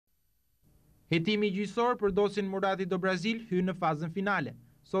Hetimi gjyqësor për dosjen Murati do Brazil hyn në fazën finale.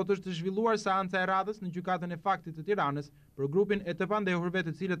 Sot është zhvilluar seanca e radhës në Gjykatën e Faktit të Tiranës për grupin e të pandehurve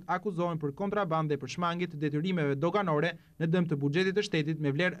të cilët akuzohen për kontrabandë dhe për shmangie të detyrimeve doganore në dëm të buxhetit të shtetit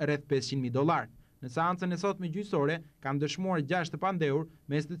me vlerë rreth $500.000. Në seancën e sotme gjyqësore kanë dëshmuar 6 të pandehur,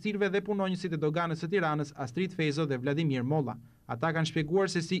 mes të cilëve dhe punonjësit e doganës së Tiranës Astrit Fejzo dhe Vladimir Molla. Ata kanë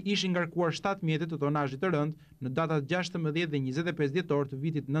shpjeguar se si ishin ngarkuar 7 mjete të tonazhit të rënd në datat 16 dhe 25 dhjetor të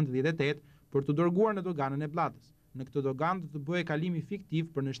vitit 98 për të dërguar në doganën e Bllatës. Në këtë doganë do të bëhej kalimi fiktiv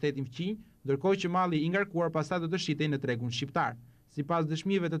për në shtetin fqinj, ndërkohë që malli i ngarkuar pastaj do të shitej në tregun shqiptar. Sipas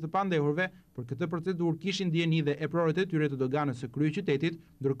dëshmive të pandehurve, për këtë procedurë kishin dieni dhe eprorët e tyre të doganës së kryeqytetit,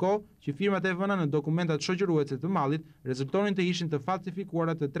 ndërkohë që firmat e vëna në dokumentat shoqëruese të mallit rezultonin të ishin të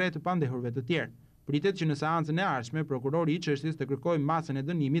falsifikuara të 3 të pandehurve të tjerë. Pritet që në seancën e ardhshme prokurori i çështjes të kërkojë masën e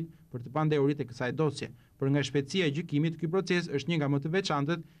dënimit për të pandehurit e kësaj dosje. Për nga shpejtësia e gjykimit, ky proces është një nga më të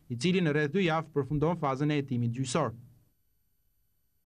veçantët, i cili në rreth 2 javë përfundon fazën e hetimit gjyqësor.